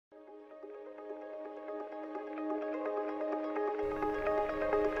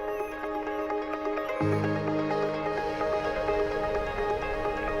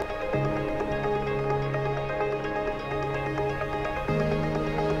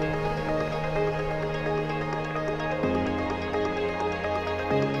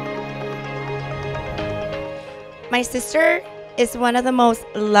My sister is one of the most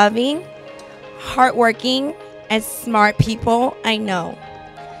loving, hardworking, and smart people I know.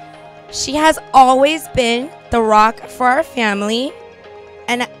 She has always been the rock for our family,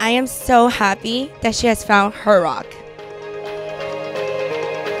 and I am so happy that she has found her rock.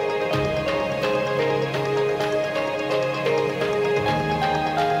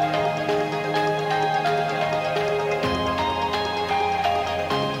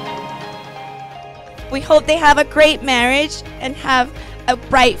 We hope they have a great marriage and have a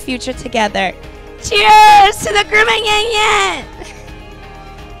bright future together. Cheers to the groom and Yan Yan!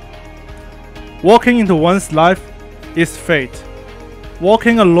 Walking into one's life is fate.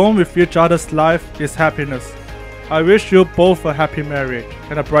 Walking alone with each other's life is happiness. I wish you both a happy marriage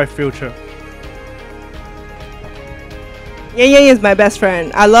and a bright future. Yan Yan is my best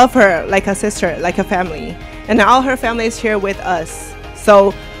friend. I love her like a sister, like a family. And all her family is here with us.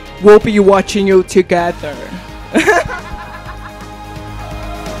 So we'll be watching you together.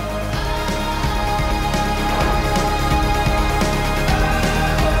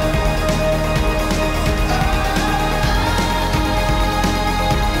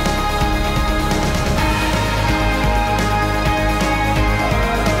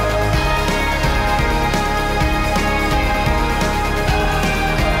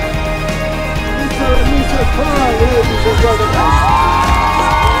 Mr. Car, ladies and gentlemen.